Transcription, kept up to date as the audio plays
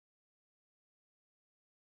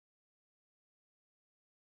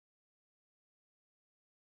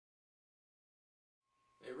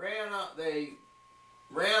They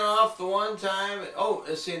ran off the one time. Oh,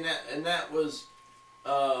 see, and that was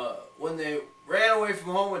when they ran away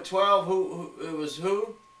from home at 12. Who it was?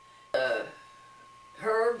 Who?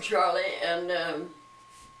 Herb, Charlie, and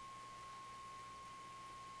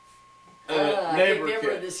I can't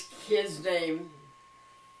remember this kid's name.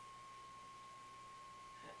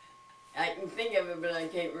 I can think of it, but I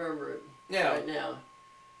can't remember it right now.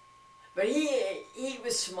 But he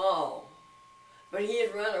was small, but he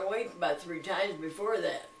had run away about 3 times before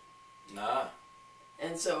that. Ah.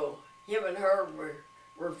 And so him and Herb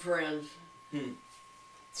were friends.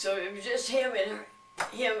 So it was just him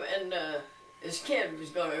and his kid was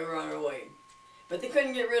going to run away. But they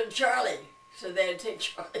couldn't get rid of Charlie, so they had to take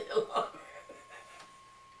Charlie along.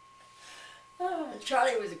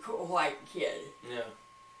 Charlie was a cool white kid. Yeah.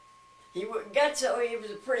 He was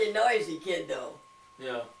a pretty noisy kid, though.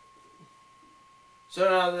 Yeah. So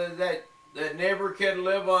now that neighbor kid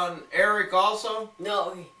live on Eric also?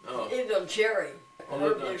 No, he lived on Cherry. Oh,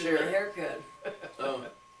 lived on Cherry. A haircut. Oh.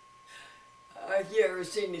 Have you ever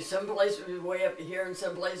seen me? Some places was way up here and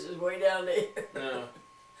some places way down there. Yeah.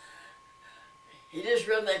 He just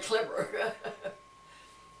run that clipper.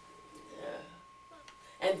 Yeah.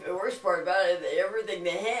 And the worst part about it, everything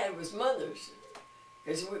they had was Mother's.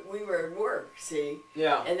 Because we were at work, see?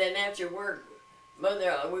 Yeah. And then after work,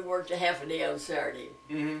 we worked a half a day on Saturday.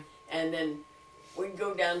 Mm-hmm. And then we'd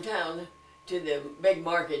go downtown to the big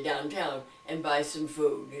market downtown and buy some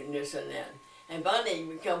food and this and that. And Bonnie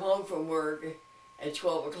would come home from work at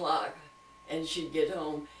 12 o'clock, and she'd get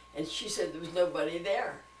home, and she said there was nobody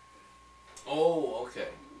there. Oh, okay.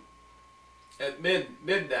 At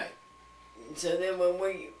midnight. So then when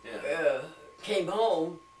we came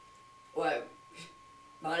home, well,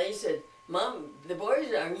 Bonnie said, "Mom, the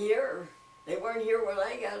boys aren't here. They weren't here when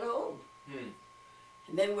I got home."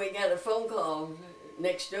 And then we got a phone call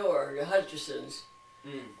next door to Hutchison's,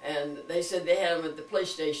 and they said they had them at the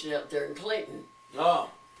police station out there in Clayton. Oh.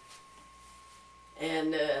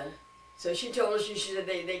 And so she told us, she said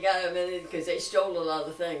they got them in because they stole a lot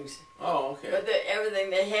of things. Oh, okay. But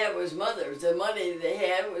everything they had was Mother's. The money they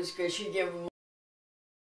had was because she gave them